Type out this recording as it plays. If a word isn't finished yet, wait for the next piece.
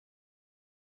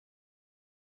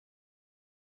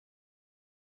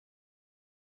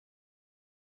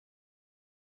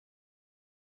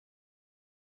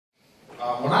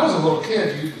when I was a little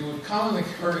kid, you would commonly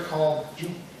heard it called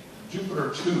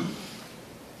Jupiter 2.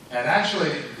 And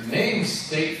actually, the names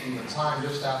date from the time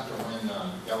just after when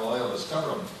Galileo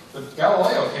discovered them. But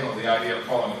Galileo came up with the idea of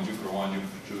calling them Jupiter 1,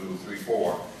 Jupiter 2, 3,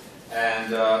 4.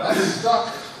 And that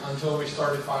stuck until we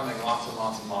started finding lots and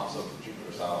lots and lots of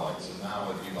Jupiter satellites. And now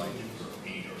it would be like Jupiter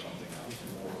 8 or something else,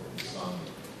 for the sun,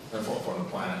 and for the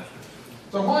planet.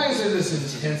 So why is there this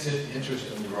intense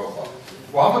interest in Europa?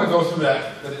 Well, I'm going to go through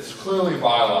that, but it's clearly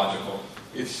biological.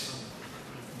 We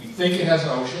think it has an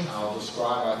ocean. I'll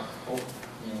describe, I hope,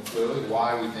 clearly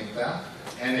why we think that.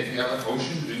 And if you have an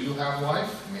ocean, do you have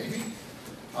life? Maybe.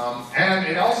 And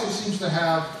it also seems to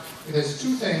have, it has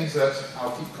two things that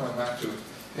I'll keep coming back to.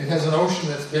 It has an ocean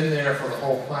that's been there for the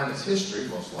whole planet's history,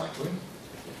 most likely.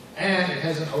 And it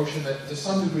has an ocean that to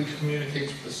some degree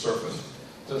communicates with the surface.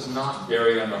 Does not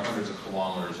bury under hundreds of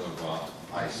kilometers of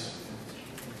ice.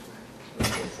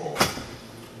 Let's go forward.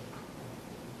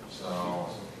 So,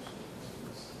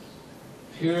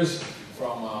 here's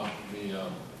from the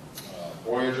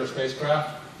Voyager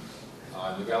spacecraft,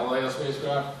 the Galileo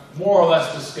spacecraft, more or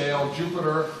less to scale.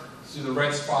 Jupiter, see the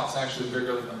red spot's actually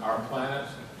bigger than our planet,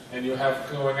 and you have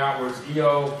going outwards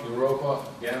Io, Europa,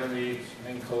 Ganymede,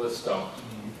 and Callisto.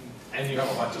 And you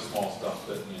have a bunch of small stuff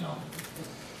that,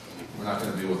 we're not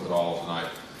going to deal with it all tonight.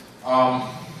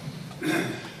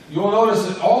 You'll notice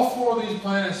that all four of these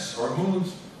planets, or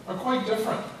moons, are quite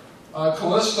different.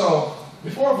 Callisto,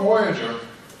 before Voyager,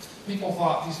 people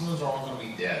thought these moons are all going to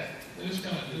be dead.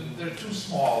 They're too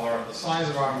small. They're the size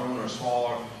of our moon or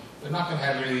smaller. They're not going to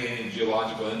have really any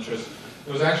geological interest.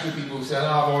 There was actually people who said,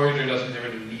 Voyager doesn't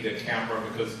really need a camera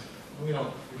because,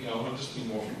 it'll just be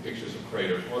more pictures of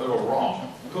craters. Well, they were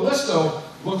wrong. Callisto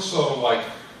looks sort of like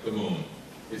the moon.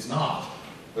 It's not,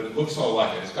 but it looks sort of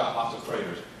like it. It's got lots of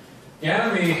craters.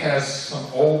 Ganymede has some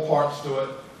old parts to it,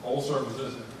 old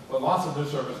surfaces, but lots of new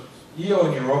surfaces. Io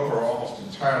and Europa are almost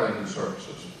entirely new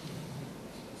surfaces.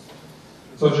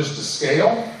 So just to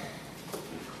scale,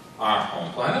 our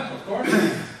home planet, of course,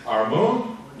 our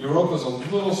moon, Europa is a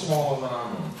little smaller than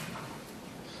our moon.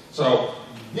 So,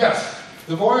 yes,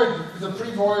 the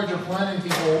pre-Voyager planning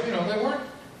people, they weren't,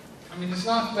 it's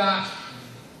not that,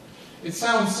 it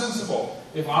sounds sensible.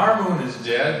 If our moon is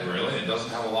dead, really, it doesn't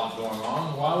have a lot going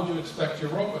on, why would you expect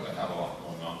Europa to have a lot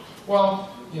going on? Well,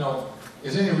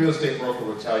 as any real estate broker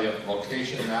would tell you,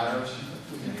 location matters,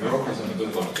 and Europa is in a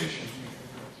good location.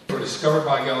 They were discovered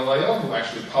by Galileo, who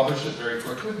actually published it very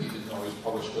quickly. He didn't always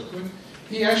publish quickly.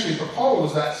 He actually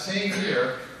proposed that same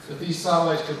year that these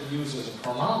satellites could be used as a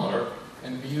chronometer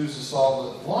and be used to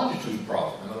solve the longitude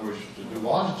problem. In other words, to do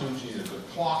longitudes, you need a good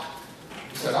clock.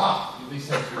 He said, these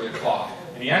things could be a clock.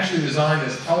 And he actually designed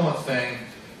this helmet thing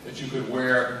that you could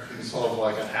wear, sort of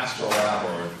like an astrolabe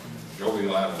or a Joby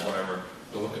lab or whatever,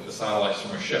 to look at the satellites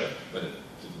from a ship, but it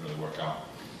didn't really work out.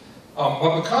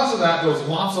 But because of that, there was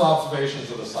lots of observations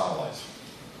of the satellites.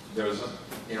 There was,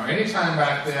 any time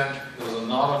back then, there was a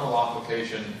nautical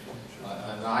application,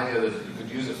 an idea that you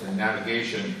could use it for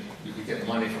navigation. You could get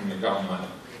money from your government,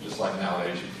 just like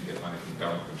nowadays you can get money from the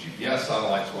government for GPS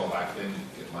satellites. Well, back then you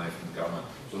could get money from the government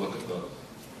to look at the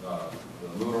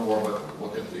lunar orbit,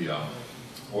 look at the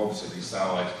orbits of these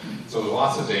satellites. So there's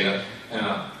lots of data. And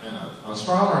an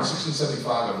astronomer in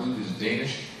 1675, I believe he was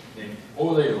Danish, named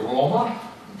Ole Roma,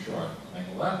 I'm sure I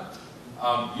mangled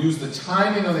that, used the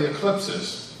timing of the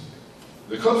eclipses.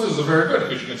 The eclipses are very good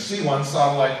because you can see one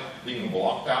satellite being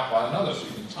blocked out by another, so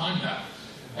you can time that.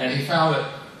 And he found that,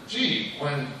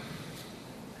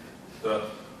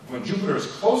 when Jupiter is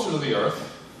closer to the Earth,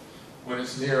 when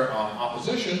it's near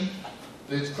opposition,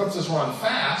 the eclipses run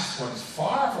fast. When it's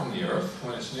far from the Earth,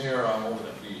 when it's near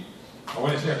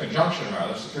when it's near conjunction,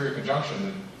 rather, superior conjunction,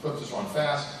 the eclipses run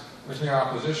fast. When it's near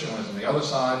opposition, when it's on the other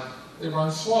side, they run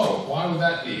slow. Why would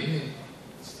that be?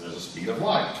 There's a speed of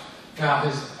light. Now,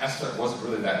 his estimate wasn't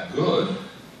really that good.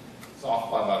 It's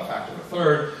off by about a factor of a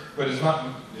third, but it's not,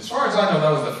 as far as I know,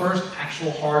 that was the first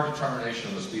actual hard determination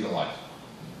of the speed of light.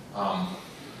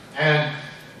 And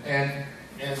in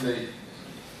the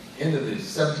end of the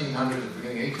 1700s,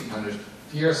 beginning 1800s,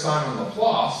 Pierre-Simon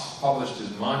Laplace published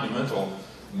his monumental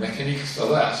Mécanique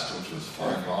Céleste, which was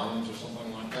 5 volumes or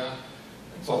something like that.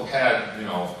 And so it had,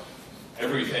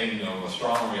 everything,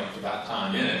 astronomy up to that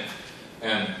time in it.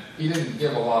 And he didn't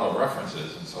give a lot of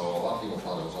references, and so a lot of people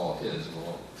thought it was all his.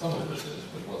 Well, some of it is,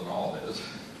 but it wasn't all his.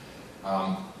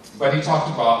 But he talked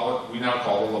about what we now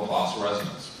call the Laplace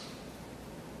resonance.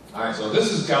 All right, so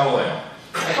this is Galileo.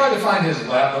 I tried to find his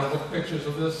lab notebook pictures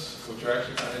of this, which are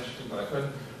actually kind of interesting, but I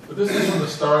couldn't. But this is from the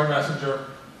Starry Messenger,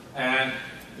 and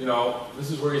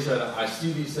this is where he said, I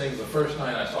see these things. The first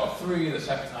night I saw 3, the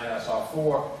second night I saw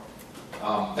 4.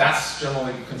 That's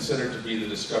generally considered to be the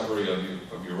discovery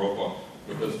of Europa,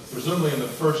 because presumably in the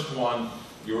first one,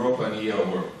 Europa and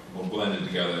Io were blended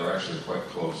together. They were actually quite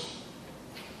close.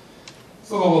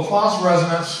 So the Laplace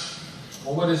resonance,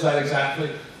 well, what is that exactly?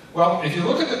 Well, if you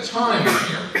look at the time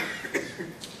here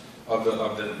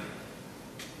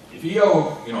if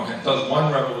Io, does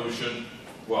one revolution,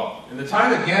 well, in the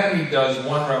time that Ganymede does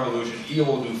one revolution, Io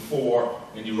will do 4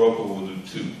 and Europa will do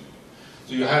 2.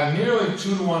 So you have nearly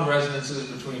 2-to-1 resonances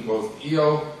between both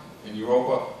Io and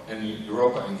Europa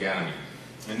and Ganymede.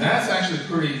 And that's actually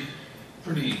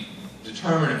pretty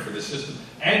determinant for the system.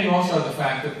 And you also have the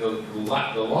fact that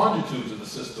the longitudes of the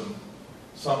system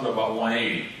sum to about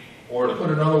 180. Or to put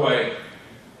it another way,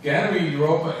 Ganymede,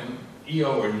 Europa, and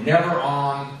Io are never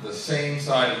on the same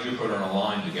side of Jupiter in a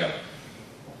line together.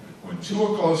 When 2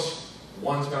 are close,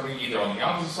 one's going to be either on the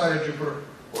opposite side of Jupiter,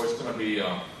 or it's going to be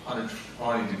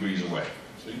 120 degrees away.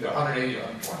 So either 180 or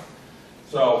 120.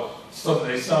 So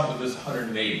they sum to this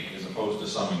 180 as opposed to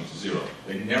summing to 0.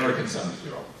 They never can sum to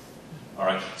 0. All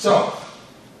right. So,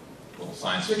 a little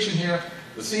science fiction here.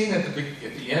 The scene at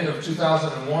the end of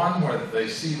 2001, where they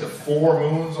see the 4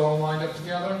 moons all lined up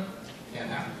together, can't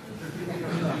happen.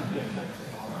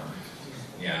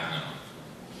 Yeah,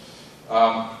 I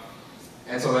know.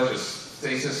 And so that just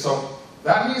stasis. So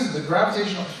that means that the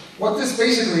gravitational, what this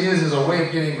basically is a way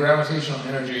of getting gravitational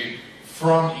energy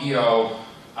from Io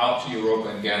out to Europa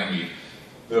and Ganymede.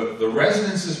 The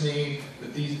resonances mean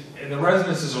that and the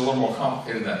resonances are a little more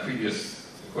complicated than that previous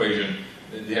equation.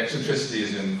 The eccentricity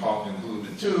is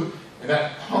included too, and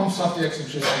that pumps up the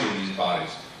eccentricity of these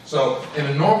bodies. So,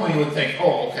 and normally you would think,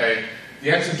 oh, okay,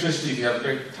 the eccentricity, if you have a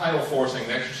big tidal forcing,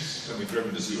 the eccentricity is going to be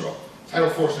driven to 0. Tidal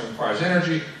forcing requires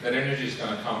energy. That energy is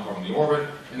going to come from the orbit,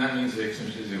 and that means the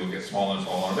eccentricity will get smaller and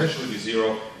smaller, and eventually be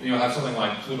 0. And you'll have something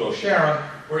like Pluto-Charon,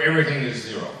 where everything is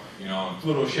 0. In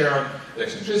Pluto-Charon, the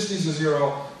eccentricity is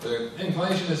 0, the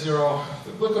inclination is 0,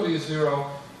 the obliquity is 0,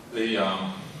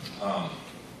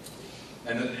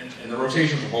 and the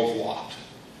rotations are both locked.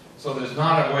 So there's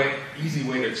not a easy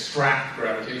way to extract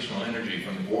gravitational energy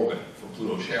from the orbit for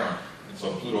Pluto-Charon. And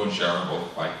so Pluto and Charon are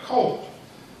both quite cold,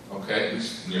 okay, at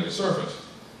least near the surface.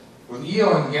 With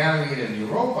Io and Ganymede and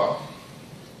Europa,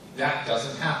 that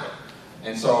doesn't happen.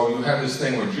 And so you have this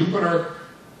thing where Jupiter,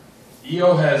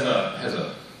 Io has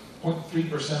a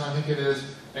 0.3%, I think it is,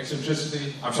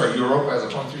 eccentricity. I'm sorry, Europa has a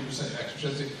 0.3%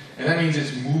 eccentricity, and that means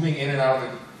it's moving in and out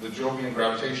of the Jovian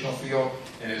gravitational field,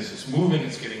 and as it's moving,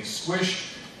 it's getting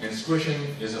squished, and squishing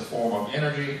is a form of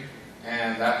energy,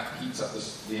 and that heats up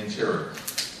the interior,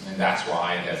 and that's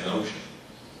why it has an ocean.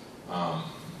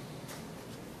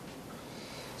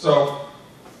 So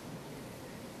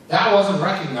that wasn't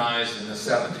recognized in the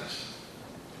 70s,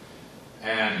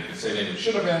 and you could say maybe it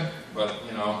should have been, but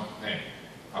hey,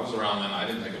 I was around then, I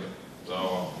didn't think of it,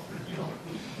 so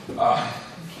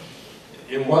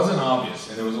it wasn't obvious,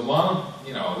 and there was a lot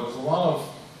of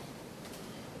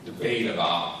debate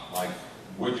about, like,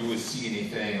 would you see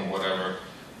anything or whatever,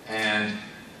 and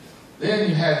then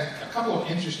you had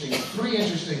three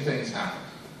interesting things happen,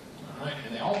 all right,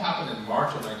 and they all happened in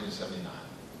March of 1979.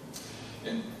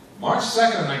 In March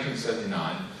 2nd of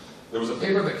 1979, there was a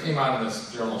paper that came out in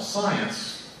this journal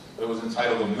Science that was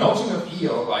entitled The Melting of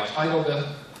Io by Tidal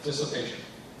Dissipation,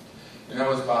 and that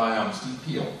was by Steve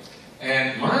Peel.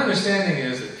 And my understanding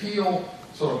is that Peel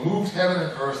sort of moved heaven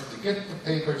and earth to get the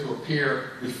paper to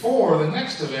appear before the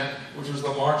next event, which was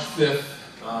the March 5th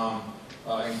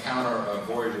encounter of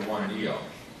Voyager 1 and Io.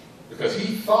 Because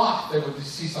he thought they would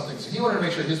see something, so he wanted to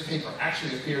make sure his paper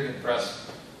actually appeared in press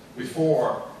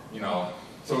before,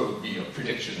 so it would be a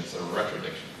prediction instead of a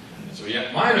retrodiction. And so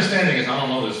my understanding is, I don't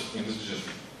know this, this is just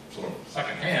sort of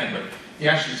secondhand, but he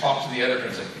actually talked to the editor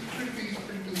and said, pretty please,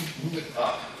 move it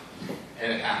up.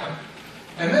 And it happened.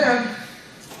 And then,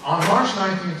 on March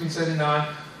 9th,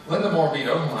 1979, Linda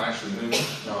Morbido, who I actually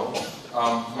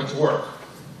went to work.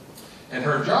 And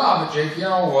her job at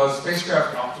JPL was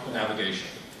spacecraft optical navigation.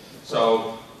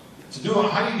 So,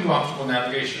 how do you do optical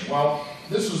navigation? Well,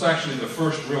 this was actually the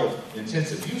first real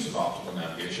intensive use of optical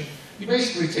navigation. You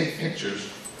basically take pictures,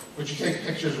 but you take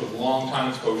pictures with long time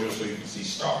exposure so you can see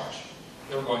stars.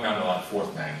 They were going down to like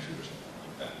 4th magnitude or something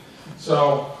like that.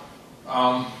 So,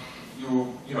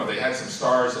 they had some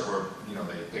stars that were,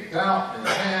 they picked out in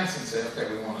advance and said,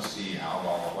 okay, we want to see how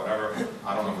well or whatever.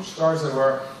 I don't know which stars they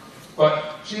were.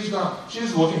 But she's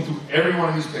looking through every one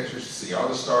of these pictures to see, are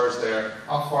the stars there?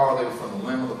 How far are they from the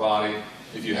limb of the body?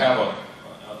 If you have a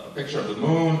picture of the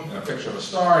moon and a picture of a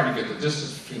star, and you get the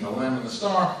distance between the limb and the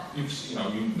star, you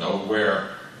know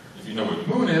where, if you know where the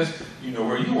moon is, you know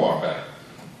where you are better.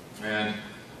 And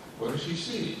what did she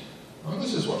see? Well,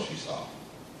 this is what she saw.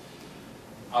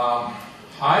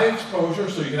 high exposure,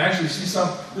 so you can actually see some.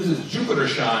 This is Jupiter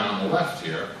shine on the left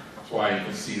here. That's why you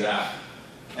can see that.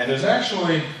 And there's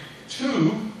actually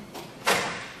two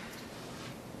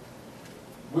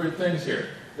weird things here.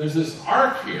 There's this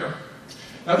arc here.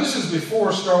 Now this is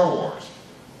before Star Wars.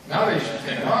 Nowadays you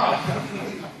think,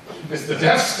 it's the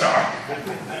Death Star.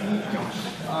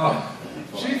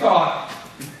 She thought,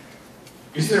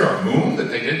 is there a moon that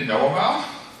they didn't know about?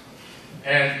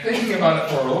 And thinking about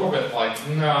it for a little bit, like,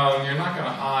 no, you're not going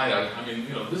to hide. I mean,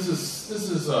 you know, this is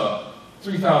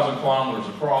 3,000 kilometers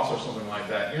across or something like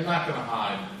that. You're not going to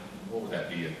hide. What would that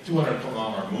be? A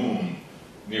 200-kilometer moon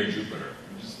near Jupiter.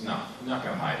 No, you're not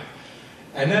going to hide it.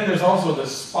 And then there's also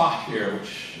this spot here,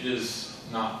 which is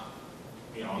not,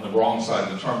 you know, on the wrong side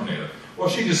of the Terminator. Well,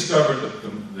 she discovered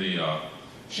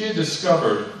she had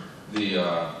discovered the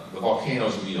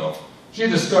volcanoes of Io. She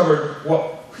had discovered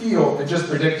what Peel had just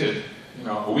predicted, you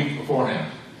know, a week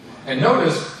beforehand. And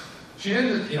notice, she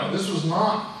didn't, you know, this was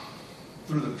not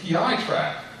through the PI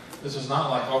track. This is not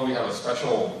like, oh, we have a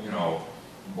special, you know,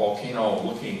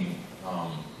 volcano-looking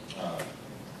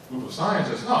group of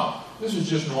scientists. No, this is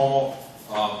just normal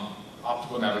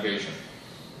optical navigation.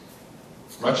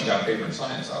 But she got paper and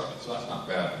science out of it, so that's not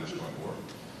bad for this going to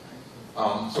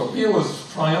work. So Peel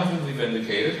was triumphantly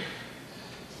vindicated.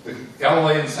 The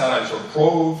Galilean satellites were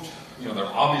probed. You know, they're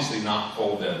obviously not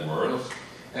cold dead worlds.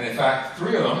 And in fact,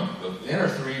 three of them, the inner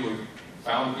three, were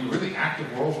found to be really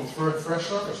active worlds with fresh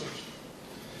surfaces.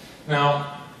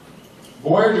 Now,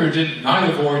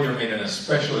 neither Voyager made an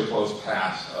especially close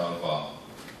pass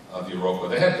of Europa.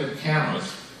 They had good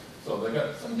cameras, so they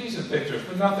got some decent pictures,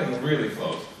 but nothing really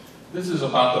close. This is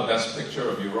about the best picture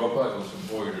of Europa. It was from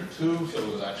Voyager 2, so it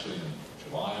was actually in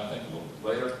July, I think, a little bit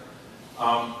later.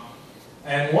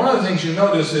 And one of the things you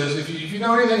notice is, if you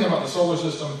know anything about the solar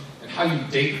system and how you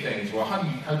date things, well, how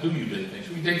do you date things?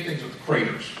 We date things with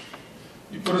craters.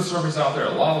 You put a surface out there,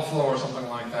 a lava flow or something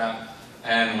like that,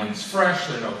 and when it's fresh,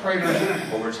 there are no craters.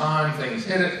 Over time, things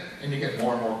hit it, and you get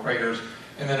more and more craters.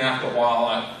 And then after a while,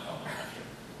 after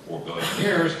 4 billion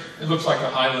years, it looks like the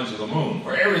highlands of the moon,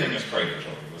 where everything is craters.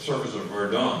 The surface of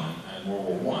Verdun and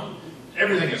World War I.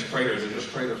 Everything is craters. They're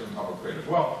just craters on top of craters.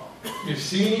 Well, do you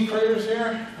see any craters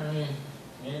here? I mean,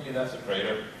 maybe that's a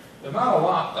crater. There's not a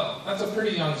lot, though. That's a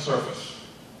pretty young surface.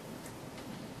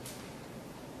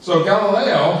 So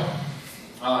Galileo,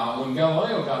 when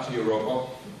Galileo got to Europa,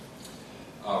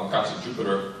 got to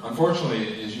Jupiter,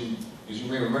 unfortunately, as you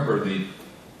may remember,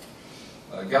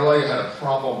 Galileo had a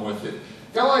problem with it.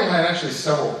 Galileo had actually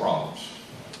several problems.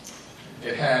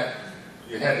 It had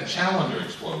the Challenger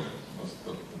explosion, was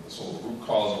the sort of root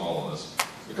cause of all of this.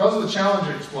 Because of the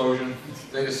Challenger explosion,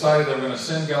 they decided they were going to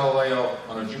send Galileo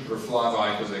on a Jupiter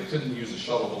flyby because they couldn't use a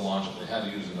shuttle to launch it. They had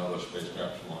to use another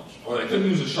spacecraft to launch. Or they couldn't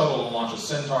use a shuttle to launch a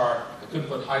Centaur. They couldn't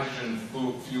put hydrogen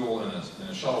fuel in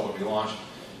a shuttle to be launched.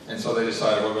 And so they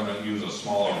decided we're going to use a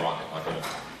smaller rocket, like an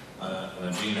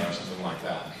Agena or something like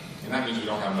that. And that means we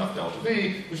don't have enough delta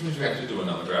V, which means we have to do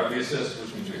another gravity assist,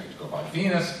 which means we have to go by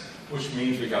Venus, which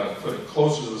means we got to put it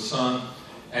closer to the sun.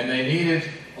 And they needed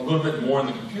a little bit more in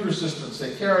the computer system to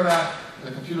take care of that.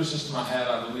 And the computer system had,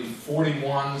 I believe,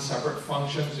 41 separate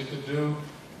functions it could do.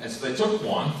 And so they took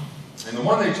one. And the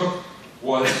one they took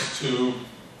was to,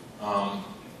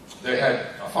 they had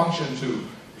a function to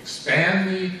expand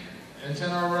the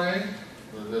antenna array,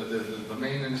 the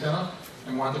main antenna,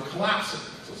 and wanted to collapse it.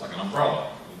 So it's like an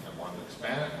umbrella. They wanted to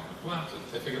expand it, wanted to collapse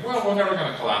it. They figured, well, we're never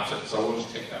going to collapse it, so we'll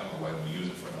just take that away and we'll use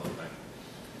it for another thing.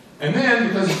 And then,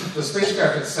 because the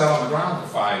spacecraft had sat on the ground for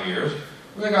 5 years,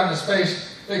 when they got into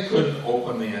space, they couldn't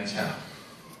open the antenna.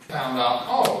 Found out,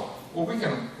 oh, well, we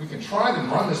can try to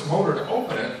run this motor to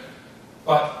open it,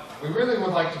 but we really would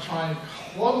like to try and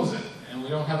close it, and we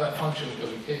don't have that function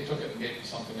because we took it and gave it to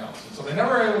something else. And so they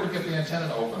never were able to get the antenna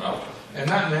to open up, and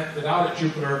that meant that out at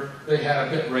Jupiter, they had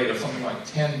a bit rate of something like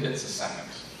 10 bits a second.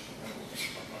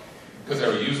 Because they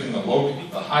were using the low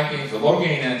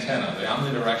gain antenna, the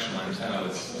omnidirectional antenna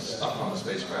that's stuck on the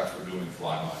spacecraft for doing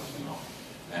flybys,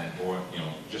 or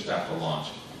just after launch.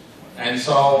 And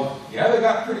so, yeah, they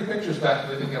got pretty pictures back,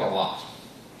 but they didn't get a lot.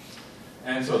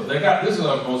 And so they got, this is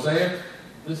a mosaic.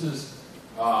 This is,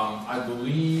 I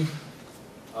believe,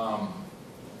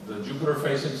 the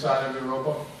Jupiter-facing side of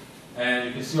Europa. And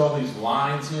you can see all these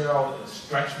lines here, all the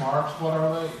stretch marks. What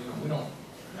are they? We don't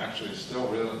actually still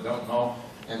really don't know.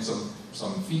 And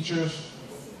some features.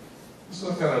 Let's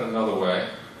look at it another way.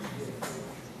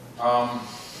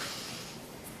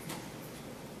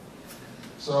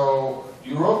 So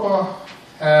Europa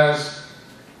has,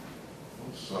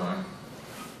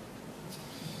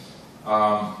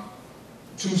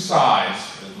 two sides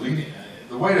leading.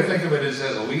 the way to think of it is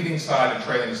as a leading side and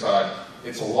trailing side,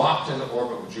 it's locked into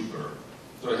orbit with Jupiter.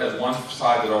 So it has one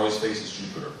side that always faces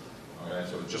Jupiter. Okay,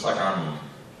 so it's just like our moon.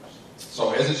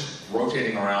 So as it's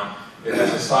rotating around, it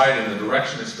has a side in the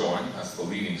direction it's going, that's the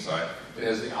leading side. It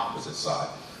has the opposite side.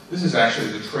 This is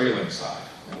actually the trailing side,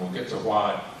 and we'll get to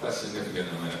why that's significant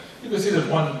in a minute. You can see there's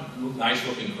one nice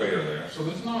looking crater there. So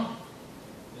it's not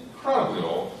incredibly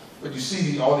old, but you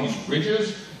see all these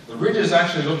ridges. The ridges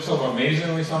actually look so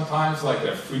amazingly sometimes like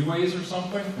they're freeways or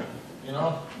something, you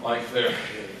know, like they're,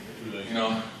 you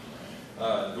know,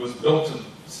 it was built to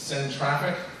send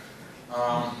traffic.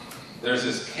 There's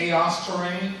this chaos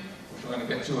terrain, which we're going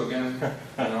to get to again,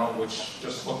 you know, which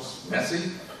just looks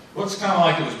messy. Looks kind of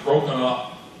like it was broken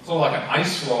up, sort of like an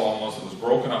ice flow almost. It was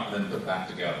broken up and then put back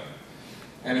together.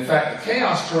 And in fact, the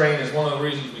chaos terrain is one of the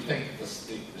reasons we think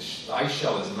the ice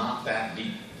shell is not that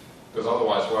deep, because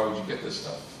otherwise, why would you get this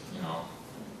stuff, you know?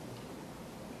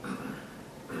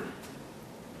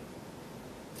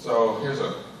 So here's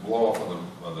a blow up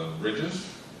of the ridges.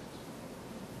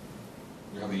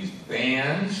 We have these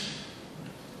bands,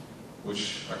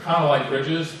 which are kind of like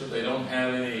ridges, but they don't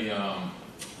have any,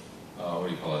 what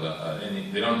do you call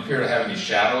it, they don't appear to have any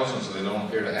shadows, and so they don't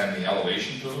appear to have any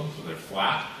elevation to them, so they're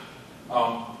flat.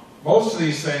 Most of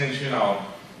these things, you know,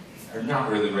 are not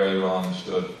really very well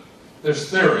understood. There's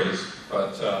theories,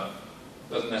 but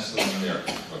doesn't necessarily mean they're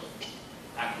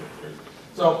accurate theories.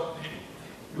 So,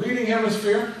 leading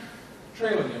hemisphere,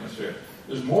 trailing hemisphere.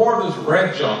 There's more of this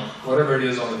red junk, whatever it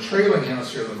is, on the trailing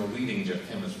hemisphere than the leading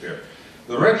hemisphere.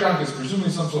 The red junk is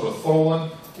presumably some sort of tholin,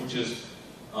 which is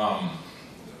a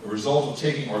result of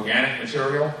taking organic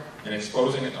material and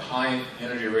exposing it to high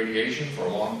energy radiation for a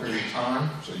long period of time.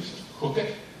 So you just cook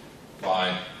it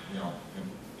by, you know,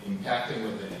 impacting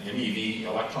with the MeV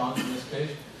electrons in this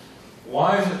case.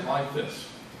 Why is it like this?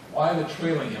 Why the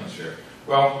trailing hemisphere?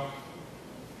 Well,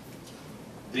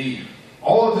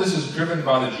 all of this is driven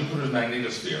by the Jupiter's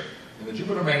magnetosphere. And the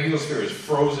Jupiter magnetosphere is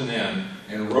frozen in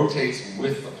and rotates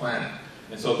with the planet.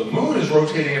 And so the moon is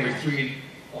rotating every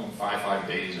 3.55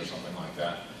 days or something like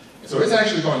that. And so it's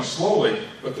actually going slowly,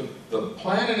 but the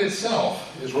planet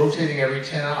itself is rotating every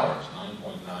 10 hours,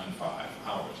 9.95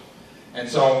 hours. And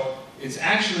so it's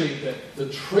actually the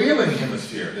trailing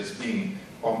hemisphere that's being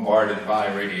bombarded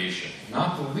by radiation,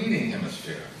 not the leading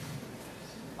hemisphere.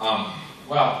 Well,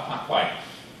 not quite.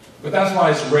 But that's why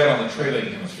it's red on the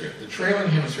trailing hemisphere. The trailing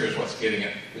hemisphere is what's getting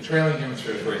it. The trailing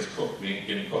hemisphere is where it's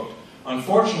getting cooked.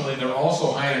 Unfortunately, there are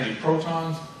also high-energy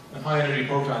protons, and high-energy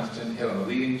protons tend to hit on the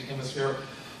leading hemisphere.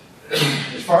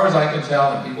 As far as I can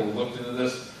tell, and people have looked into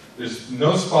this, there's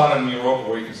no spot in Europa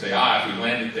where you can say, if we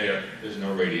landed there, there's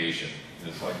no radiation.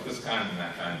 It's like this kind and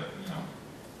that kind, but, you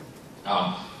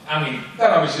know. I mean,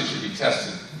 that obviously should be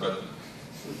tested, but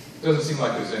it doesn't seem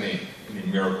like there's any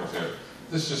miracles here.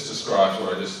 This just describes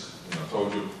what I just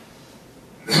told you.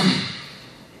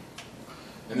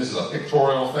 And this is a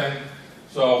pictorial thing.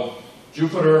 So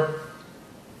Jupiter,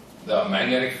 the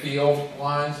magnetic field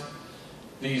lines,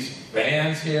 these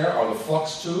bands here are the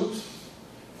flux tubes.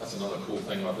 That's another cool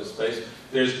thing about this space.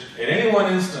 There's, at any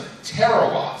one instant,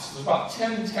 terawatts. There's about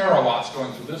 10 terawatts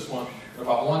going through this one, and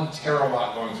about 1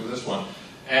 terawatt going through this one.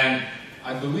 And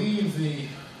I believe the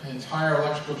entire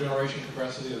electrical generation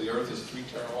capacity of the Earth is 3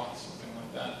 terawatts, something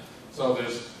like that. So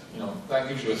there's, that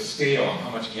gives you a scale on how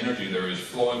much energy there is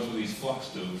flowing through these flux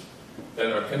tubes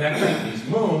that are connecting these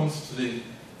moons to the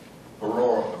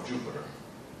aurora of Jupiter.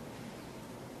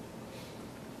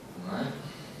 All right?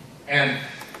 And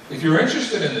if you're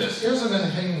interested in this, here's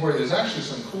a thing where there's actually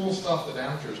some cool stuff that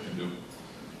amateurs can do.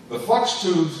 The flux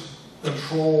tubes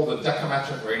control the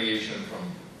decametric radiation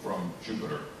from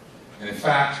Jupiter. And in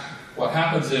fact, what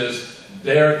happens is,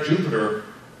 Jupiter,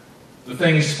 the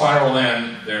things spiral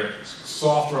in, they're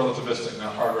soft relativistic,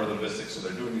 not hard relativistic, so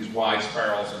they're doing these wide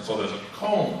spirals, and so there's a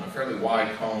cone, a fairly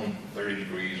wide cone, 30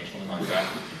 degrees or something like that,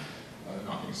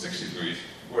 not even 60 degrees,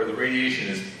 where the radiation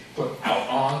is put out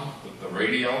on the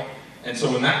radial. And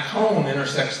so when that cone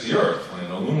intersects the Earth, when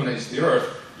it illuminates the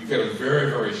Earth, you get a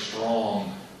very, very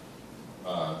strong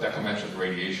decametric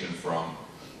radiation from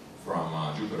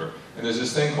Jupiter. And there's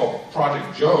this thing called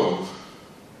Project Jove.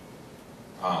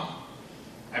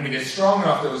 It's strong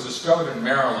enough that it was discovered in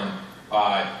Maryland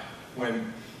by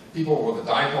when people with a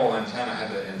dipole antenna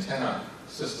had the antenna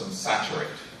system saturate.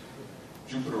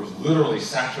 Jupiter was literally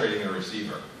saturating the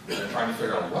receiver. They're trying to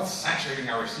figure out what's saturating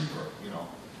our receiver,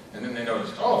 And then they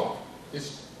noticed,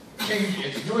 it's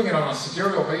doing it on a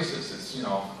sidereal basis. It's,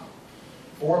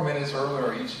 4 minutes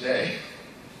earlier each day.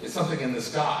 It's something in the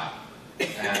sky.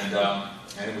 And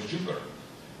it was Jupiter.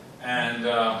 And,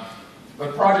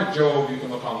 but Project Jove, you can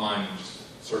look online and just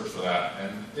search for that,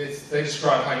 and they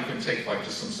describe how you can take like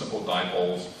just some simple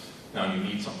dipoles. Now you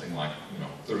need something like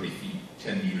 30 feet,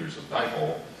 10 meters of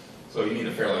dipole, so you need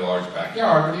a fairly large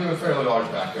backyard. But even a fairly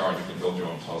large backyard, you can build your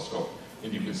own telescope,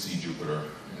 and you can see Jupiter,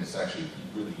 and it's actually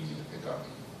really easy to pick up.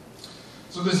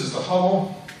 So this is the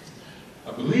Hubble.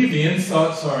 I believe the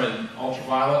insights are in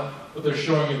ultraviolet, but they're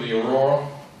showing you the aurora.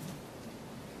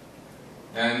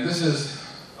 And this is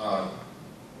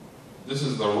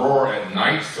the aurora at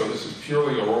night, so this is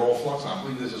purely auroral flux. I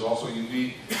believe this is also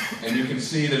UV. And you can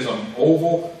see there's an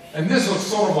oval, and this looks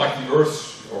sort of like the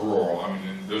Earth's aurora. I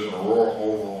mean, there's an aurora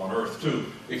oval on Earth too,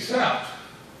 except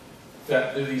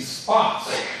that there are these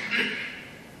spots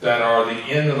that are the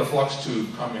end of the flux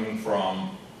tube coming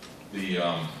from the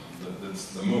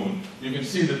moon. You can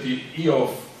see that the EO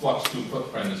flux tube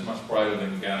footprint is much brighter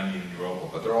than Ganymede and Europa,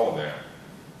 but they're all there.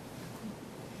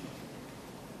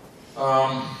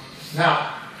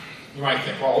 Now, you might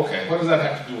think, well, okay, what does that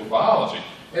have to do with biology?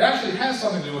 It actually has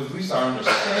something to do with at least our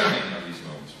understanding of these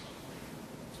moons.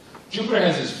 Jupiter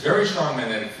has this very strong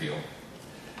magnetic field,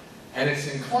 and it's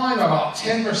inclined about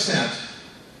 10%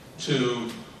 to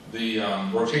the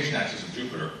rotation axis of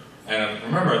Jupiter. And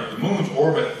remember, the moons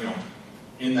orbit,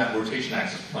 in that rotation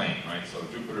axis plane, right? So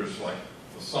Jupiter's like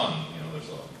the sun, there's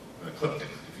an ecliptic,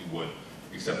 if you would,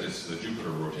 except it's the Jupiter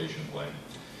rotation plane.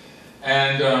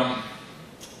 And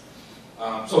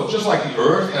so just like the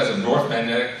Earth has a north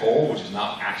magnetic pole, which is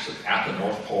not actually at the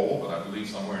North Pole, but I believe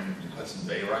somewhere in Hudson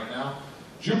Bay right now,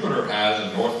 Jupiter has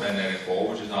a north magnetic pole,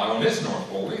 which is not on its North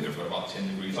Pole either, but about 10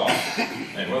 degrees off.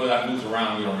 And whether that moves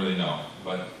around, we don't really know,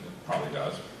 but it probably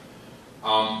does.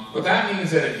 But that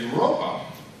means that at Europa,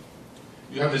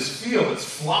 you have this field that's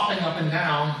flopping up and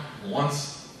down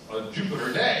once a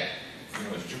Jupiter day.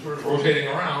 As Jupiter's rotating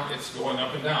around, it's going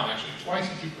up and down, actually twice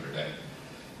a Jupiter day.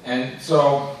 And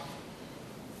so,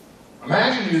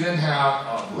 imagine you then have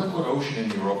a liquid ocean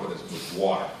in Europa that's with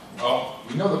water. Well,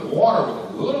 we know that water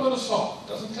with a little bit of salt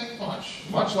doesn't take much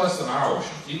less than our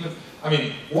oceans.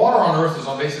 Water on Earth is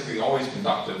basically always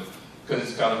conductive because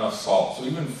it's got enough salt. So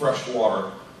even fresh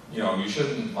water, you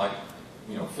shouldn't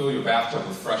fill your bathtub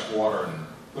with fresh water and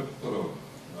put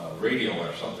a radio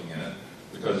or something in it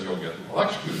because you'll get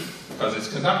electrocuted because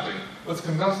it's conducting. But it's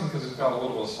conducting because it's got a little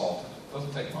bit of salt in it. It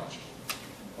doesn't take much.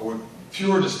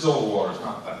 Pure distilled water is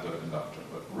not that good a conductor,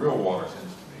 but real water tends to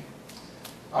be.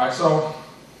 All right, so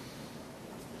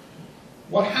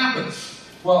what happens?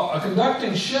 Well, a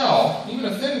conducting shell, even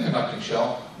a thin conducting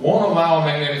shell, won't allow a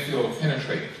magnetic field to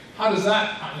penetrate it. How does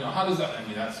that,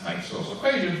 that's Maxwell's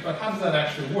equations, but how does that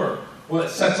actually work? Well, it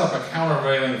sets up a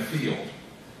countervailing field.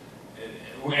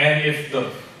 And if the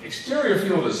exterior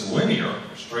field is linear,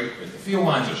 or straight, if the field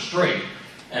lines are straight,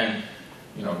 and,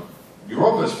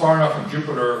 Europa is far enough from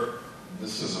Jupiter,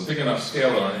 this is a big enough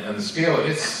scale, and the scale of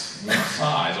its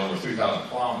size, over 3,000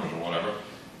 kilometers or whatever,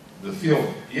 the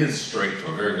field is straight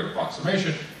to a very good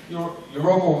approximation.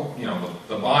 Europa,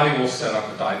 the body will set up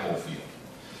a dipole field.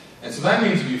 And so that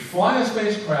means if you fly a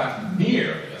spacecraft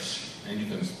near this, and you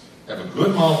can have a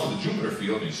good model for the Jupiter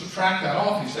field, and you subtract that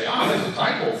off, you say, there's a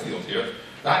dipole field here.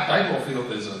 That dipole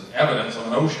field is evidence of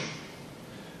an ocean.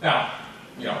 Now,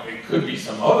 it could be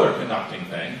some other conducting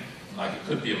thing, like it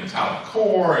could be a metallic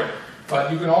core,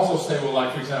 but you can also say, well,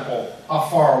 like, for example, how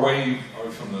far away are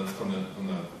you from the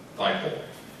dipole?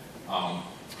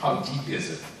 How deep is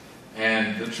it?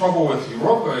 And the trouble with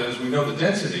Europa is we know the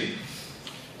density,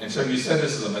 and so if you said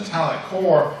this is a metallic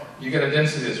core, you get a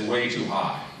density that's way too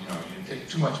high. You take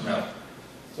too much metal.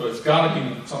 So it's got to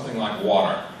be something like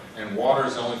water, and water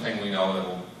is the only thing we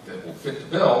know that will fit the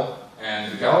bill.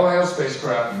 And the Galileo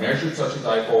spacecraft measured such a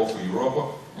dipole for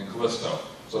Europa and Callisto,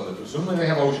 so that presumably they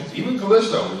have oceans. Even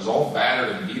Callisto, which is all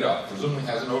battered and beat up, presumably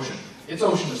has an ocean. Its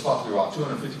ocean is thought to be about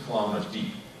 250 kilometers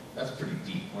deep. That's pretty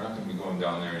deep. We're not going to be going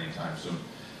down there anytime soon.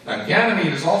 Now,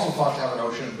 Ganymede is also thought to have an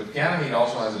ocean, but Ganymede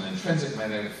also has an intrinsic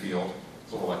magnetic field,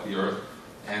 sort of like the Earth,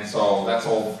 and so that's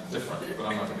all different, but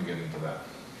I'm not going to get into that.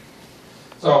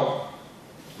 So,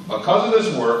 because of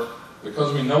this work,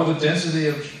 because we know the density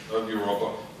of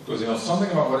Europa, because we know something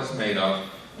about what it's made of,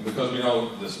 and because we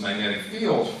know this magnetic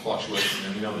field fluctuation,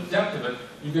 and we know the depth of it,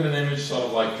 you get an image sort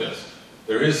of like this.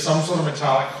 There is some sort of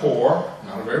metallic core,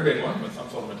 not a very big one, but some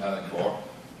sort of metallic core,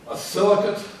 a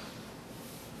silicate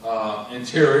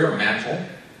interior mantle,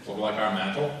 sort of like our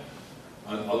mantle,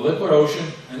 a liquid ocean,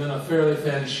 and then a fairly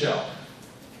thin shell.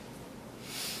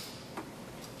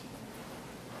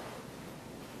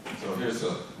 So here's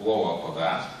a blow-up of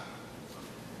that.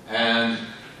 And,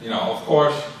 of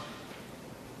course,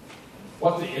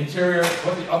 what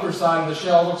the upper side of the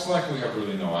shell looks like, we have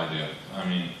really no idea.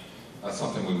 That's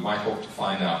something we might hope to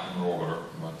find out in an orbiter.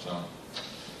 But,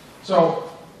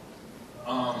 so,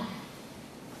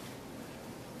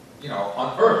 you know,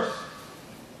 on Earth,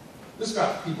 this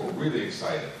got people really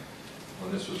excited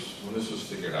when this was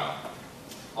figured out.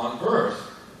 On Earth,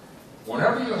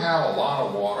 whenever you have a lot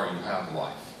of water, you have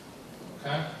life.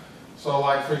 Okay? So,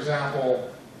 like for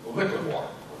example, liquid water.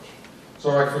 So,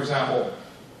 like for example,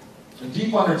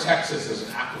 deep under Texas is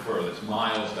an aquifer that's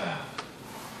miles down,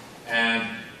 and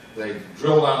they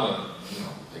drill down the, you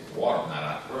know, take the water from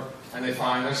that aquifer, and they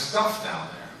find there's stuff down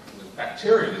there. There's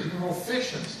bacteria. There's even little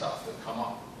fish and stuff that come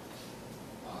up.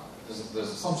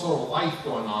 There's some sort of life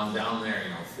going on down there, you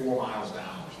know, 4 miles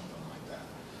down or something like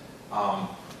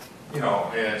that. You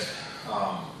know, it's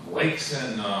lakes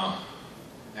in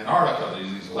Antarctica,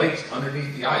 these lakes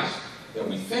underneath the ice that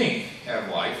we think have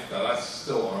life. Now that's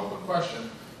still an open question,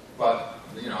 but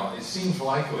you know, it seems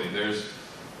likely. There's,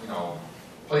 you know,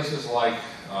 places like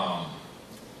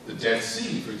the Dead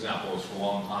Sea, for example, was for a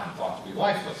long time thought to be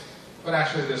lifeless, but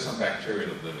actually there's some bacteria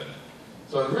that live in it.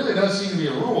 So it really does seem to be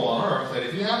a rule on Earth that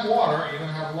if you have water, you're going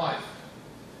to have life.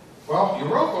 Well,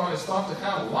 Europa is thought to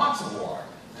have lots of water.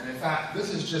 And in fact,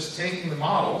 this is just taking the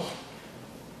models.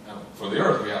 Now, for the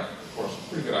Earth, we have, of course, a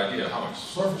pretty good idea how much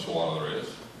surface water there is,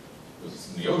 because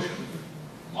it's in the ocean.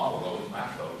 We model those,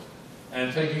 map those.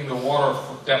 And taking the water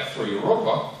depth for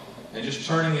Europa and just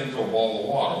turning it into a ball of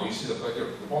water. Well, you see the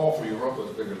ball for Europa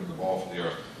is bigger than the ball for the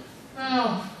Earth.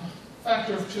 Now,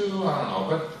 factor of 2, I don't know,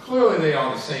 but clearly they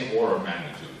are the same order of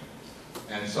magnitude.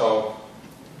 And so,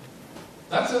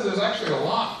 that says there's actually a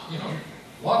lot, you know,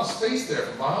 a lot of space there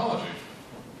for biology.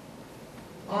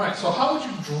 All right, so how would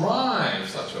you drive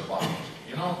such a biology?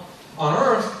 You know, on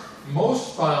Earth,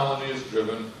 most biology is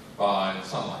driven by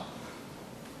sunlight.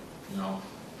 You know,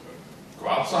 go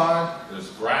outside, there's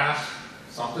grass,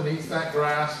 something eats that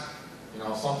grass, you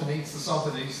know, something eats the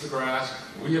something that eats the grass.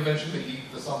 We eventually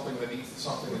eat the something that eats the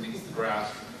something that eats the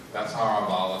grass. That's how our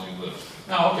biology lives.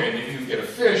 Now, okay, maybe you get a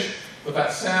fish, but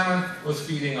that salmon was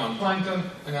feeding on plankton,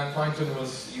 and that plankton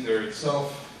was either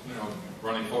itself, you know,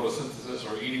 running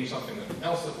photosynthesis or eating something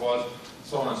else that was,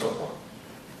 so on and so forth.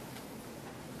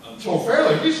 Until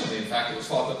fairly recently, in fact, it was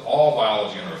thought that all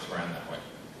biology on Earth ran that way.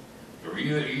 You're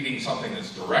either eating something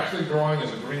that's directly growing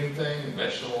as a green thing,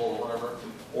 vegetable or whatever,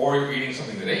 or you're eating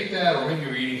something that ate that, or maybe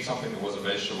you're eating something that was a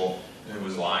vegetable and it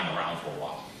was lying around for a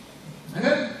while. And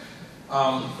then,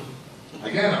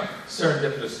 again, a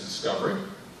serendipitous discovery.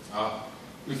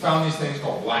 We found these things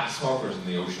called black smokers in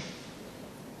the ocean.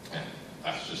 And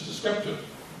that's just descriptive.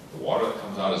 The water that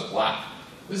comes out is black.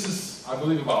 This is, I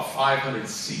believe, about 500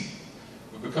 C.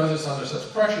 But because it's under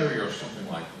such pressure, you're something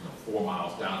like 4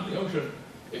 miles down in the ocean,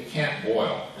 it can't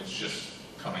boil. It's just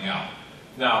coming out.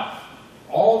 Now,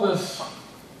 all this,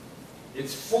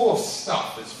 it's full of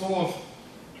stuff. It's full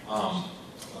of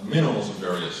minerals of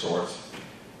various sorts,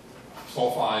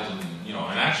 sulfides, and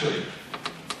and actually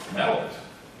metals.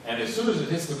 And as soon as it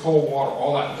hits the cold water,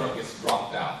 all that junk gets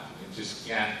dropped out. It just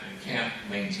can't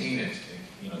maintain it.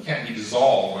 It can't be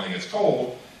dissolved when it gets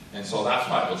cold, and so that's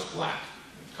why it looks black.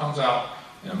 It comes out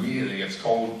and immediately gets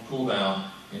cold, cool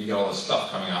down, and you get all this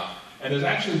stuff coming out. And there's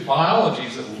actually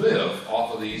biologies that live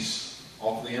off of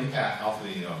the impact, off of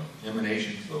the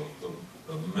emanations,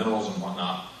 the minerals and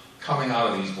whatnot, coming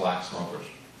out of these black smokers.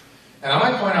 And I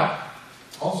might point out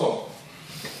also,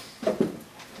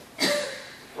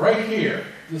 right here,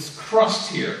 this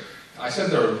crust here, I said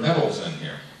there are metals in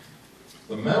here.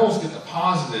 The metals get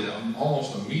deposited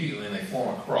almost immediately and they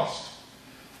form a crust.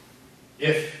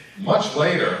 If much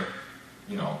later,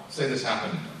 say this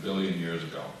happened 1 billion years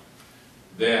ago,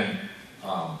 then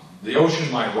the ocean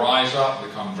might rise up,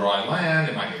 become dry land,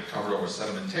 it might get covered over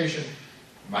sedimentation,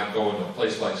 it might go into a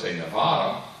place like, say,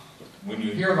 Nevada. When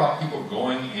you hear about people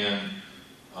going in,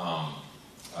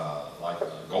 like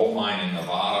a gold mine in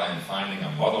Nevada and finding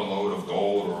a mother lode of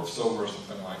gold or of silver or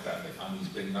something like that, they find these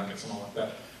big nuggets and all like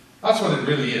that, that's what it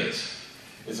really is.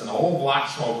 It's an old black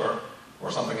smoker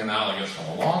or something analogous from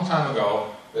a long time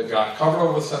ago that got covered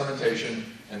over with sedimentation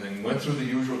and then went through the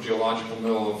usual geological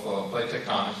mill of plate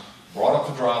tectonics, brought up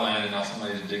to dry land, and now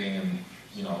somebody's digging and,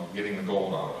 getting the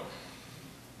gold out of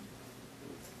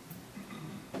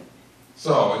it.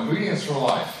 So, ingredients for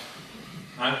life.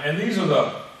 And these are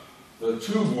the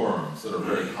tube worms that are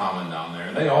very common down there.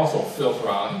 And they also filter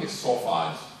out, I think it's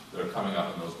sulfides that are coming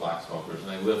up in those black smokers. And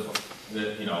they live,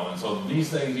 and so these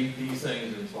things eat these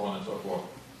things and so on and so forth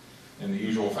in the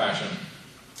usual fashion.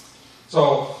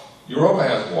 So, Europa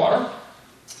has water.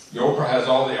 Europa has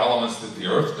all the elements that the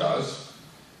Earth does.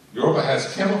 Europa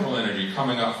has chemical energy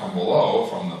coming up from below,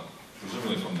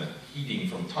 presumably from the heating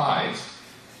from tides.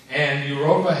 And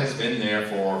Europa has been there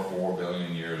for 4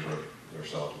 billion years or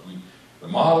so. The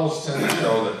models tend to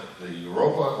show that the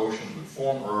Europa oceans would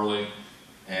form early,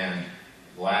 and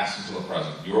last until the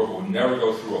present. Europa would never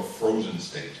go through a frozen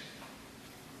state.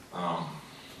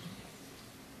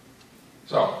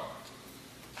 So,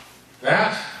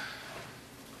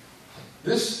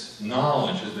 this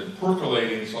knowledge has been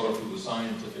percolating sort of through the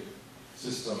scientific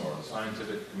system or the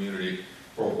scientific community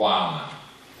for a while now.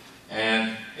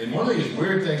 And in one of these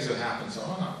weird things that happens,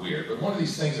 well, not weird, but one of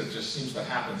these things that just seems to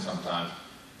happen sometimes,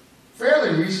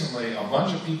 fairly recently, a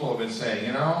bunch of people have been saying,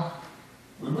 you know,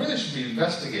 we really should be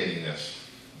investigating this.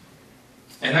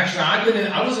 And actually, I have been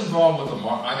involved with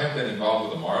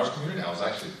the Mars community. I was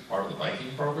actually part of the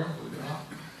Viking program, believe it or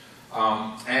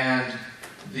not. And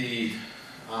the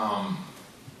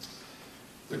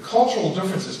cultural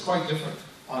difference is quite different.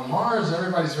 On Mars,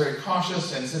 everybody's very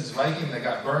cautious, and since Viking, they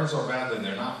got burned so bad that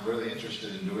they're not really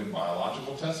interested in doing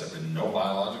biological tests. There have been no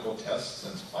biological tests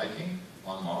since Viking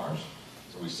on Mars.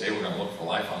 So we say we're going to look for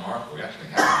life on Mars, but we actually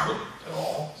haven't looked at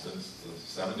all since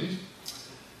the 70s.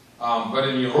 But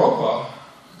in Europa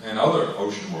and other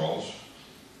ocean worlds,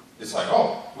 it's like,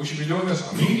 oh, we should be doing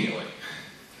this immediately.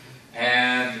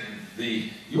 And the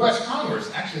US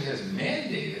Congress actually has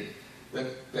mandated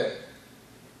that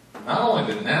not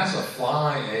only did NASA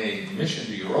fly a mission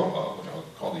to Europa, which I'll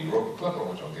call the Europa Clipper,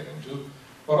 which I'll get into,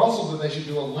 but also that they should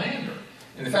do a lander.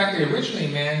 And in fact, they originally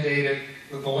mandated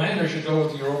that the lander should go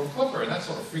with the Europa Clipper, and that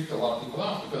sort of freaked a lot of people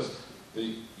out because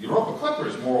the Europa Clipper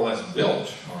is more or less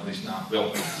built, or at least not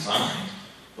built, but designed.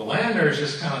 The lander is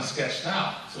just kind of sketched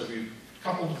out. So if you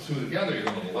couple the two together, you're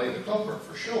going to delay the Clipper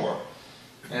for sure.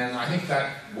 And I think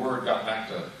that word got back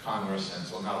to Congress, and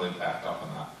so now they've backed up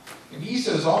on that. And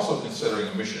ESA is also considering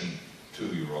a mission to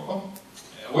Europa.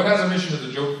 What has a mission to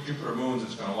the Jupiter moons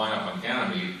that's going to line up on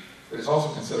Ganymede, but it's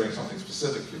also considering something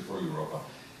specific for Europa.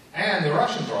 And the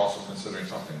Russians are also considering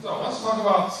something. So let's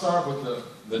start with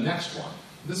the next one.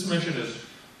 This mission is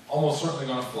almost certainly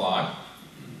going to fly.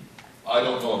 I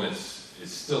don't know if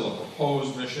it's still a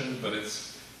proposed mission, but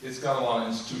it's got a lot of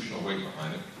institutional weight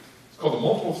behind it. It's called the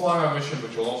Multiple Flyby mission,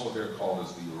 but you'll also hear it called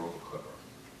as the Europa Clipper.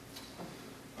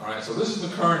 All right, so this is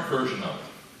the current version of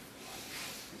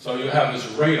it. So you have this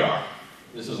radar.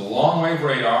 This is a long-wave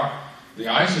radar. The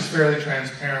ice is fairly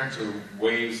transparent to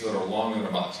waves that are longer than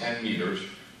about 10 meters.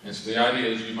 And so the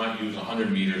idea is you might use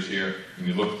 100 meters here, and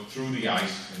you look through the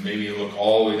ice, and maybe you look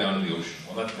all the way down to the ocean.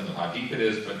 Well, that depends on how deep it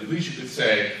is, but at least you could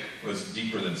say, well, it's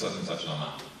deeper than such and such an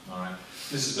amount. All right?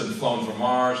 This has been flown from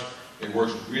Mars. It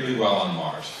works really well on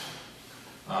Mars.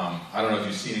 I don't know if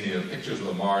you've seen any of the pictures of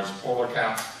the Mars polar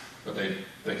cap, but they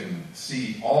can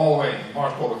see all the way. The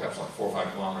Mars polar cap's like 4 or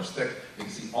 5 kilometers thick. You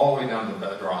can see all the way down to the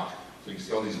bedrock. So you can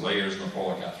see all these layers in the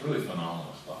polar cap. It's really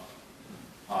phenomenal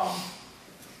stuff.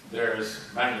 There's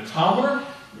magnetometer,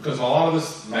 because a lot of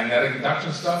this magnetic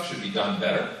induction stuff should be done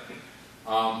better.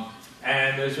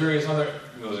 And there's various other,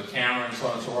 there's a camera and so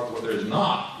on and so forth. What there is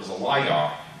not is a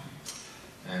LiDAR.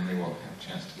 And we won't have a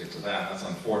chance to get to that. That's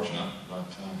unfortunate, but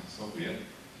so be it.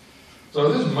 So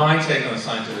this is my take on the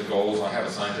scientific goals. I have a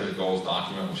scientific goals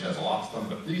document which has lots of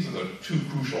them, but these are the two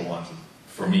crucial ones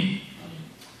for me.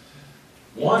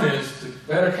 One is to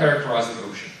better characterize the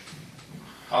ocean.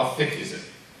 How thick is it?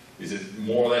 Is it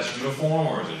more or less uniform,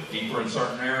 or is it deeper in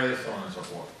certain areas, so on and so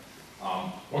forth?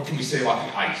 What can we say about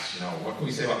the ice? What can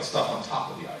we say about the stuff on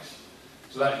top of the ice?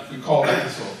 So that we call that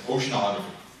sort of oceanography.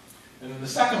 And then the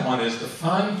second one is to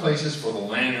find places for the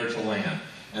lander to land.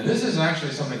 And this is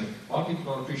actually something a lot of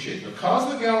people don't appreciate.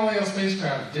 Because the Galileo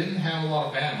spacecraft didn't have a lot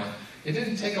of bandwidth, it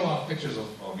didn't take a lot of pictures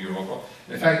of Europa.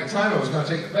 In fact, at the time it was going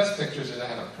to take the best pictures, it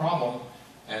had a problem,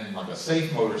 and like a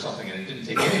safe mode or something, and it didn't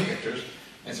take any pictures.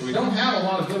 And so we don't have a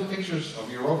lot of good pictures of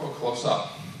Europa close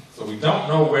up. So we don't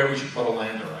know where we should put a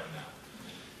lander right now.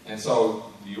 And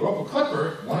so the Europa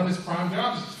Clipper, one of its prime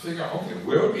jobs is to figure out, okay,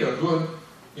 where would be a good,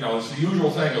 it's the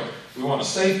usual thing of, we want a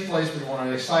safe place, we want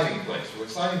an exciting place. Well,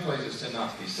 exciting places tend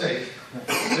not to be safe.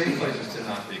 Safe places tend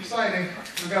not to be exciting.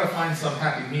 We've got to find some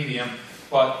happy medium.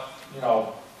 But,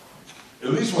 at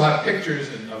least we'll have pictures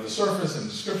of the surface and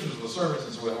descriptions of the surface,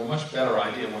 and so we'll have a much better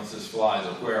idea once this flies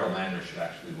of where a lander should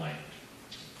actually land.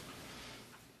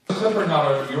 The Clipper, not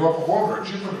a Europa orbiter,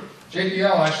 Jupiter.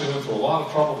 JPL actually went through a lot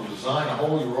of trouble to design a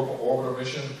whole Europa orbiter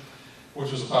mission,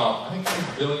 which was about, I think,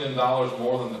 $2 billion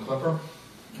more than the Clipper.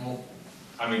 Well,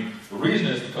 the reason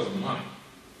is because of money.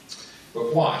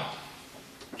 But why?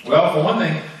 Well, for one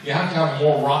thing, you have to have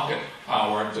more rocket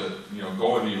power to,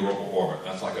 go into Europa orbit.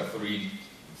 That's like a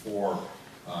 3-4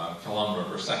 kilometer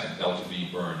per second delta V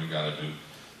burn you got to do.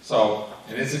 So,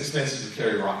 and it's expensive to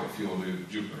carry rocket fuel to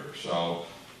Jupiter. So,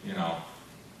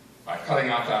 by cutting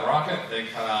out that rocket, they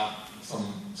cut out some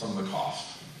of the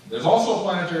cost. There's also a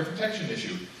planetary protection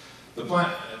issue. The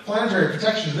planetary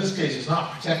protection in this case is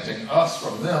not protecting us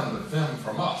from them, but them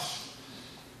from us.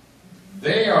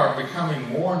 They are becoming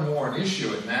more and more an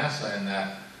issue at NASA in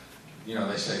that, you know,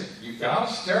 they say, you've got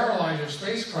to sterilize your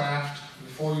spacecraft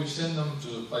before you send them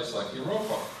to a place like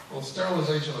Europa. Well,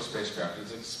 sterilization of a spacecraft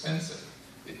is expensive.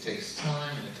 It takes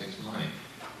time and it takes money.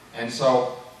 And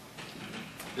so,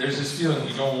 there's this feeling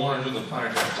we don't want to do the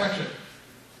planetary protection.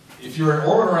 If you're in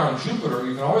orbit around Jupiter,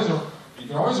 you can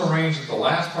always arrange that the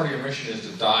last part of your mission is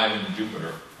to dive into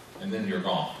Jupiter, and then you're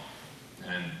gone.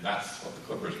 And that's what the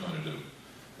Clipper is going to do.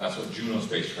 That's what Juno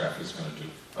spacecraft is going to do.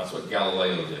 That's what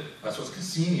Galileo did. That's what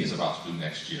Cassini is about to do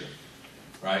next year.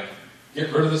 Right?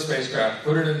 Get rid of the spacecraft,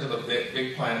 put it into the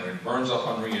big planet where it burns up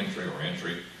on re-entry or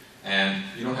entry, and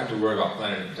you don't have to worry about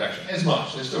planetary protection as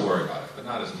much. They still worry about it, but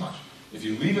not as much. If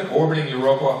you leave it orbiting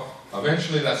Europa,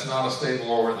 eventually that's not a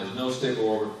stable orbit. There's no stable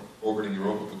orbit orbiting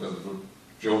Europa because of the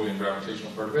Jovian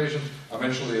gravitational perturbations.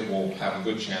 Eventually it will have a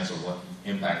good chance of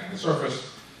impacting the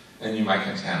surface, and you might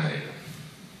contaminate it.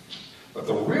 But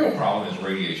the real problem is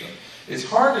radiation. It's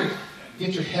hard to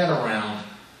get your head around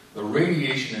the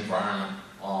radiation environment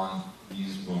on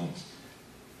these moons.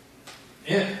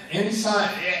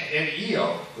 Inside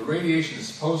EO, the radiation is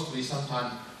supposed to be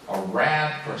sometimes a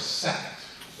rad per second.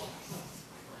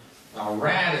 Now,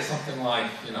 rad is something like,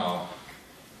 you know,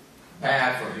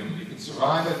 bad for a human. You can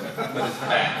survive it, but it's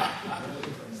bad.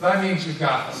 So that means you've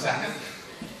got a second,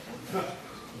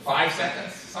 5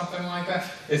 seconds, something like that.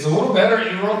 It's a little better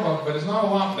in Europa, but it's not a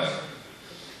lot better.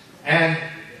 And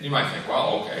you might think,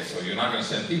 well, okay, so you're not going to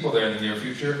send people there in the near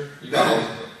future. You got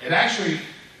it actually,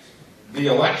 the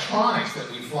electronics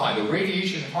that we fly, the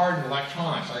radiation-hardened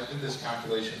electronics, I did this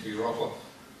calculation for Europa,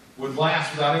 would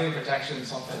last without any protection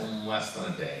something less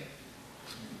than a day.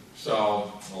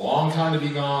 So, a long time to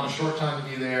be gone, a short time to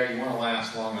be there, you want to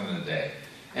last longer than a day.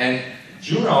 And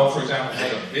Juno, for example,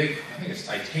 had a big, I think it's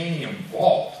titanium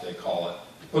vault, they call it,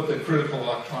 to put the critical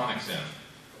electronics in,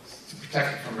 to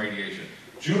protect it from radiation.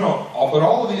 Juno, but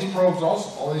all of these probes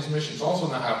also, all these missions also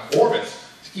now have orbits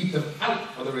to keep them out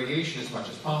of the radiation as much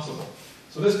as possible.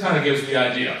 So this kind of gives the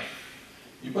idea.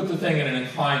 You put the thing in an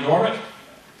inclined orbit,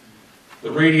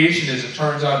 the radiation, as it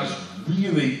turns out, is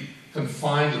really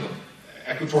confined to the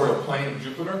equatorial plane of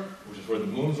Jupiter, which is where the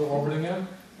moons are orbiting in.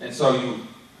 And so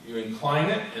you incline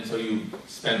it, and so you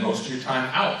spend most of your time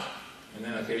out, and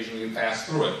then occasionally you pass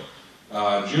through it.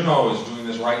 Juno is doing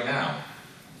this right now.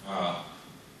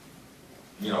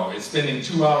 You know, it's spending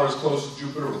 2 hours close to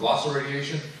Jupiter with lots of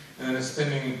radiation, and then it's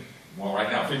spending, well, right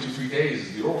now, 53 days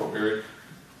is the orbital period.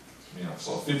 You know,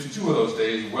 so 52 of those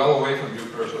days well away from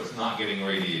Jupiter, so it's not getting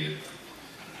radiated.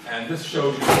 And this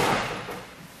shows you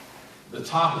the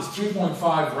top is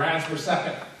 3.5 rads per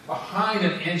second behind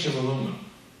an inch of aluminum.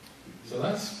 So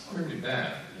that's pretty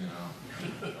bad, you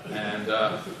know. And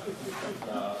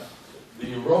the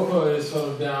Europa is sort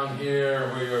of down here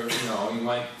where you're, you know,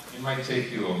 it might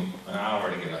take you an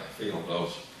hour to get a fatal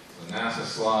dose. The NASA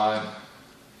slide,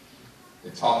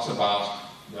 it talks about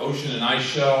the ocean and ice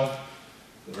shelf,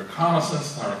 the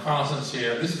reconnaissance, our reconnaissance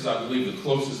here. This is, I believe, the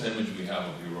closest image we have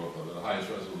of Europa, the highest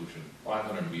resolution,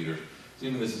 500 meters. So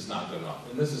even this is not good enough.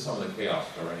 And this is some of the chaos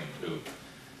terrain, too.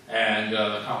 And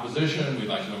the composition, we'd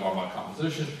like to know more about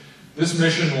composition. This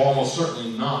mission will almost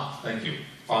certainly not, thank you,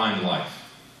 find life.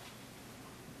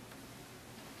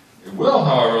 It will,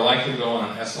 however, likely go on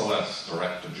an SLS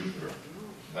direct to Jupiter.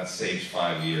 That saves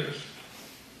 5 years.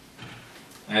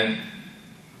 And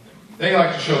they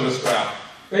like to show this graph.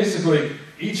 Basically,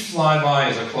 each flyby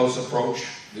is a close approach.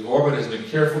 The orbit has been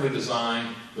carefully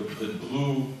designed. The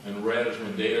blue and red is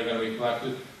when data are going to be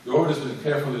collected. The orbit has been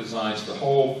carefully designed so the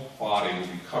whole body will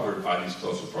be covered by these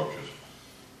close approaches.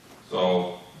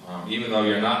 So, even though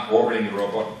you're not orbiting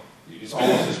Europa, it's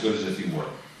almost as good as if you were.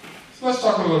 So let's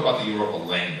talk a little about the Europa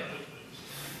lander.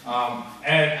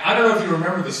 And I don't know if you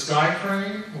remember the sky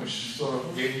crane, which sort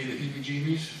of gave me the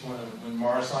heebie-jeebies when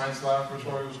Mars Science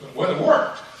Laboratory was going. Well, it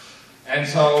worked. And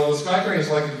so the sky crane is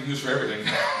likely to be used for everything.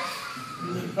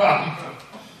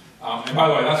 And by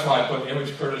the way, that's why I put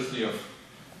image courtesy of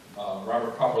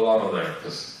Robert Pappalardo there,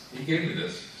 because he gave me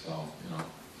this. So, you know,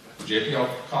 JPL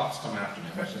cops come after me.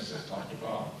 I just talked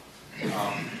about.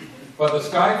 But the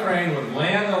sky crane would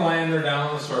land the lander down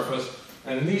on the surface,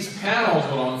 and these panels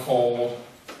would unfold,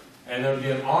 and there would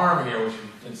be an arm here, which you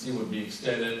can see would be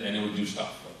extended, and it would do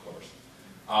stuff, of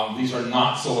course. These are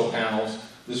not solar panels.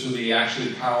 This would be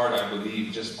actually powered, I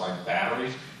believe, just by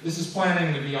batteries. This is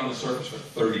planning to be on the surface for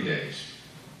 30 days.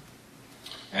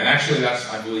 And actually,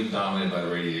 that's, I believe, dominated by the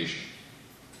radiation.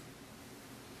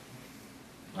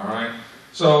 All right?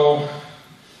 So,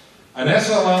 an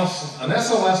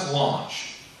SLS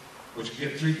launch, which could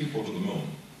get 3 people to the moon,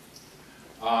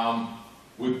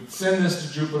 would send this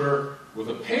to Jupiter with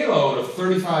a payload of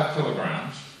 35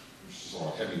 kilograms, which is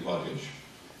all heavy luggage,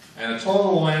 and a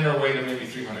total lander weight of maybe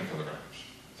 300 kilograms,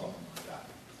 something like that.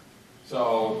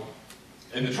 So,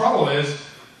 and the trouble is,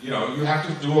 you have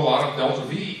to do a lot of delta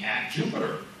V at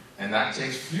Jupiter, and that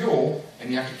takes fuel,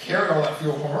 and you have to carry all that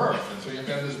fuel from Earth, and so you have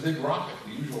to have this big rocket,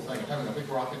 the usual thing of having a big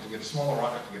rocket to get a smaller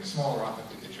rocket, to get a smaller rocket,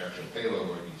 to get your actual payload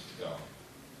where it needs to go.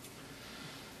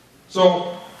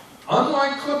 So,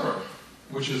 unlike Clipper,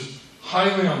 which is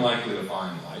highly unlikely to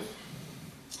find life,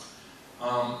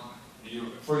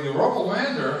 for the Europa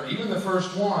lander, even the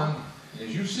first one,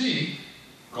 as you see,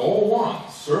 goal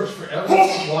 1, search for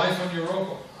evidence of life on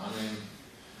Europa. I mean,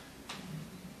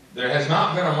 there has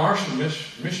not been a Martian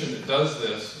mission that does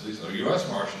this, at least a U.S.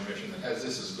 Martian mission that has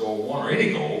this as goal 1, or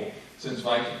any goal, since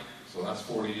Viking. So that's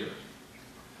 40 years.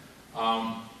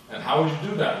 And how would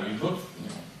you do that? Well,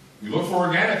 you look for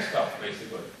organic stuff,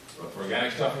 basically. You look for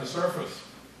organic stuff in the surface.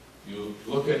 You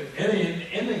look at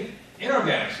any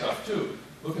inorganic stuff, too.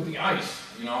 Look at the ice,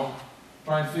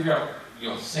 try and figure out,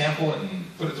 sample it and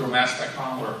put it through a mass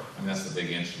spectrometer. I mean, that's the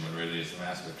big instrument, really, is the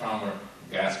mass spectrometer,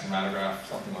 gas chromatograph,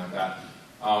 something like that.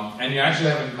 And you actually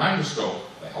have a microscope,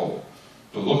 I hope,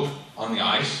 to look on the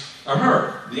ice. Now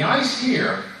remember, the ice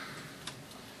here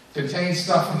contains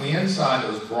stuff from the inside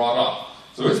that was brought up.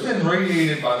 So it's been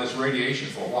radiated by this radiation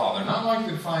for a while. They're not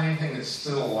likely to find anything that's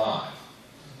still alive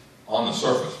on the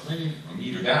surface. Maybe a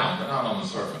meter down, but not on the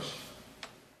surface.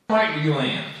 Where might we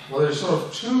land? Well, there's sort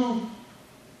of two,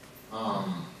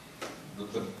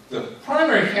 the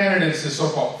primary candidates is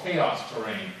so-called chaos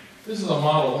terrain. This is a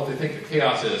model of what they think the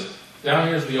chaos is. Down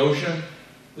here is the ocean.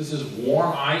 This is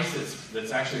warm ice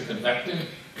that's actually convecting,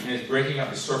 and it's breaking up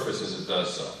the surface as it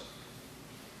does so.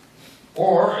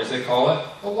 Or, as they call it,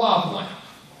 the lob lamp.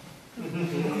 You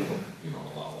know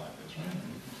what a lob lamp is,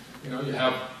 right? You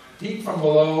have heat from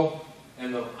below,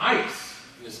 and the ice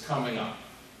is coming up.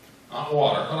 Not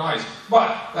water, but ice.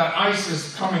 But that ice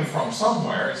is coming from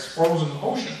somewhere. It's frozen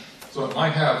ocean. So it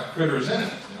might have critters in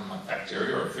it, like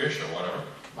bacteria or fish or whatever,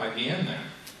 might be in there.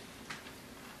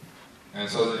 And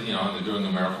so that, they're doing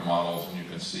numerical models, and you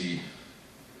can see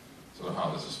sort of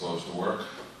how this is supposed to work.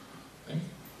 I think.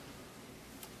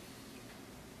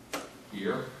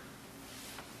 Here,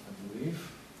 I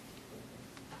believe.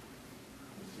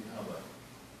 Let's see how the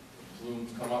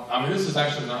plumes come up. I mean, this is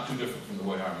actually not too different from the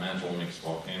way our mantle makes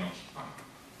volcanoes.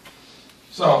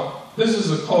 So, this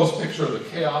is a close picture of the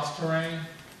chaos terrain.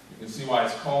 You can see why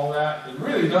it's called that. It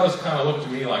really does kind of look to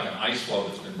me like an ice floe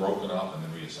that's been broken up and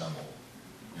then reassembled.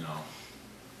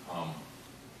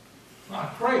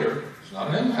 Not a crater, it's not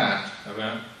an impact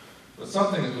event, but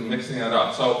something has been mixing that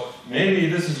up. So maybe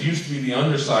this used to be the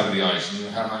underside of the ice, and you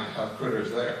have critters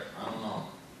there. I don't know.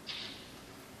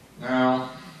 Now,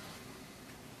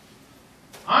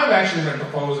 I've actually been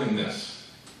proposing this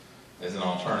as an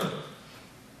alternative.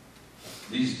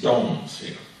 These domes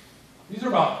here. These are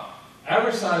about,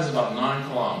 average size is about 9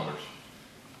 kilometers.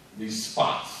 These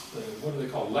spots, what do they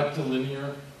call,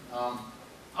 lectilinear?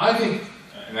 I think,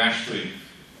 and actually,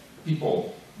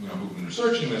 people who've been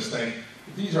researching this think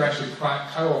that these are actually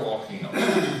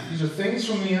cryovolcanoes. These are things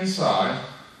from the inside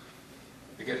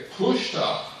that get pushed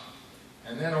up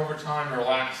and then over time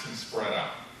relax and spread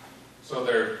out. So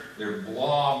they're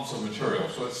blobs of material.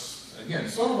 So it's, again,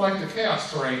 sort of like the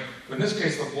chaos terrain, but in this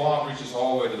case the blob reaches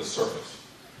all the way to the surface.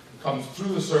 It comes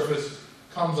through the surface,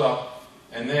 comes up,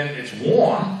 and then it's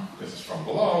warm, because it's from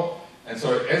below, and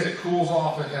so as it cools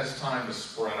off, it has time to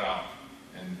spread out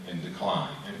and decline.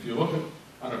 And if you look at,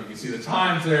 I don't know if you can see the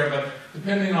times there, but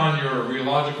depending on your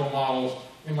rheological models,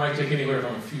 it might take anywhere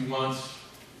from a few months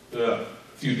to a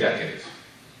few decades.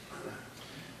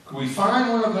 Could we find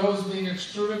one of those being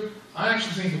extruded? I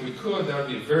actually think if we could, that would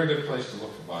be a very good place to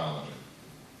look for biology.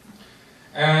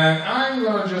 And I'm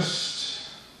going to just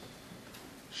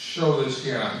show this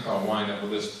here, and I think I'll wind up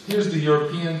with this. Here's the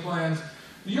European plans.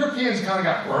 The Europeans kind of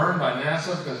got burned by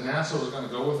NASA because NASA was going to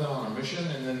go with them on a mission,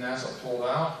 and then NASA pulled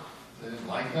out. They didn't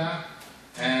like that.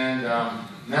 And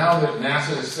now that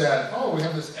NASA has said, oh, we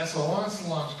have this SLS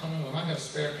launch coming, we might have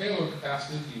spare payload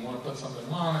capacity, do you want to put something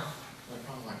on it? They're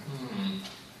probably like,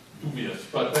 dubious.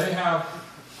 But they have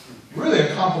really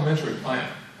a complementary plan.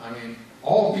 I mean,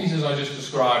 all the pieces I just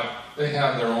described, they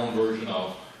have their own version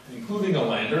of, including a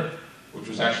lander, which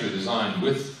was actually designed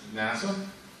with NASA.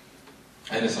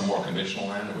 And it's a more conventional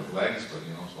lander with legs, but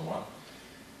so what.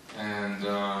 And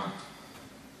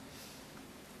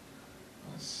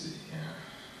let's see here.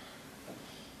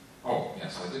 Oh,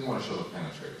 yes, I did want to show the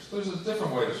penetrators. There's a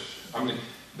different way to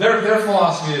their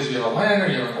philosophy is you have a lander,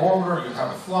 you have an orbiter, you have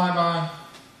a flyby.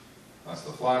 That's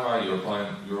the flyby.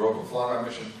 Europa flyby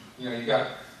mission. You know, you got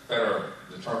better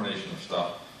determination of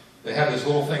stuff. They have this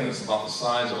little thing that's about the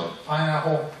size of a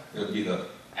pineapple. It would be the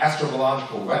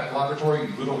astrobiological wet laboratory.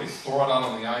 You literally throw it out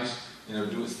on the ice, and it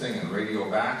would do its thing and radio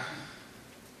back.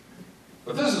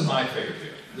 But this is my favorite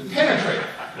here, the penetrator.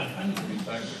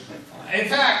 In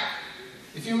fact,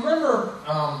 if you remember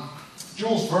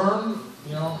Jules Verne,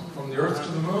 you know, from the Earth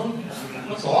to the Moon,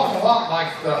 looks an awful lot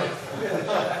like the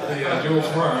Jules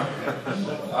Verne.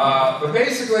 But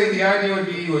basically, the idea would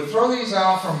be you would throw these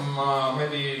out from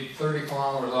maybe 30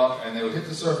 kilometers up, and they would hit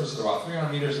the surface at about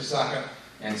 300 meters a second,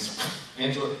 and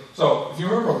into it. So, if you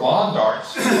remember lawn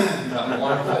darts, that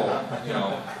wonderful, you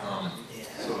know,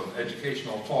 sort of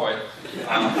educational toy,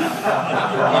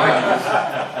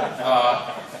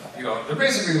 you know, they're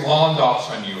basically lawn darts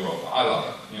on Europa. I love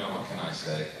it. You know, what can I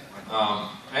say?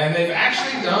 And they've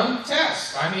actually done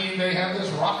tests. I mean, they have this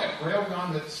rocket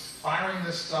railgun that's firing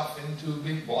this stuff into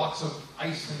big blocks of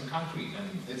ice and concrete,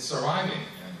 and it's surviving.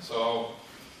 And so,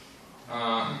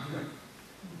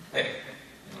 hey,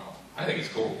 you know, I think it's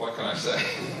cool. What can I say?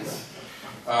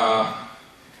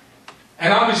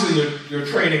 And obviously, you're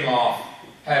trading off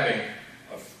having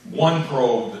one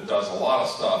probe that does a lot of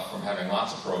stuff from having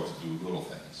lots of probes that do little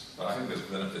things. But I think there's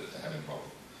benefit to having both.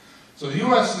 So the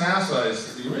U.S. NASA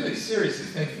is really seriously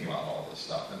thinking about all this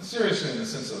stuff, and seriously in the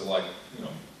sense of, like, you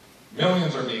know,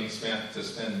 millions are being spent to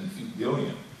spend a few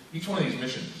billion. Each one of these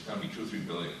missions is going to be 2 or 3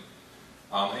 billion.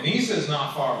 And ESA is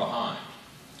not far behind.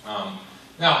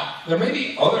 Now, there may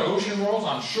be other ocean worlds.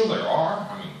 I'm sure there are.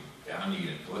 I mean, Ganymede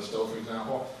and Callisto, for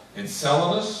example.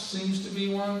 Enceladus seems to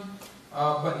be one.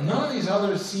 But none of these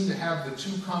others seem to have the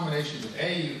two combinations of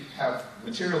A, you have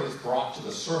material that's brought to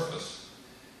the surface,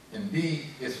 and B,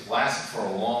 it's lasted for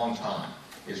a long time.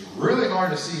 It's really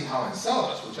hard to see how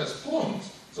Enceladus, which has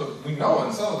plumes, so we know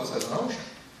Enceladus has an ocean.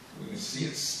 We can see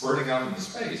it spurting out into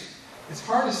space. It's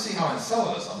hard to see how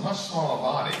Enceladus, a much smaller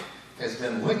body, has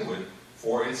been liquid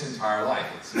for its entire life.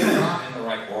 It's not in the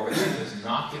right orbit. It does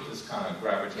not get this kind of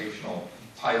gravitational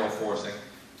tidal forcing.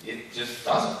 It just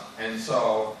doesn't. And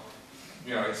so,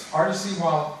 you know, it's hard to see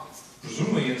why,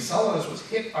 presumably Enceladus was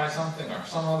hit by something or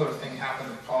some other thing happened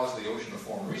that caused the ocean to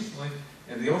form recently,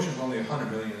 and the ocean's only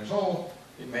 100 million years old,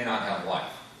 it may not have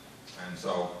life. And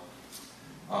so,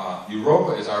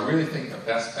 Europa is, I really think, the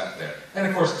best bet there. And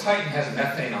of course, Titan has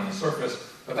methane on the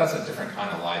surface, but that's a different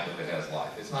kind of life if it has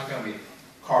life. It's not going to be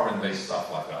carbon-based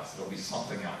stuff like us. It'll be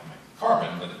something else.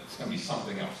 Carbon, but it's going to be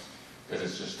something else, because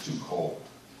it's just too cold.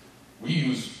 We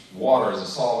use water as a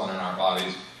solvent in our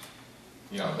bodies.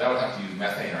 You know, that would have to use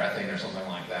methane or ethane or something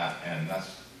like that, and that's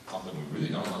something we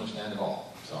really don't understand at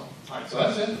all. So, all right, so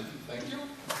that's it. Thank you.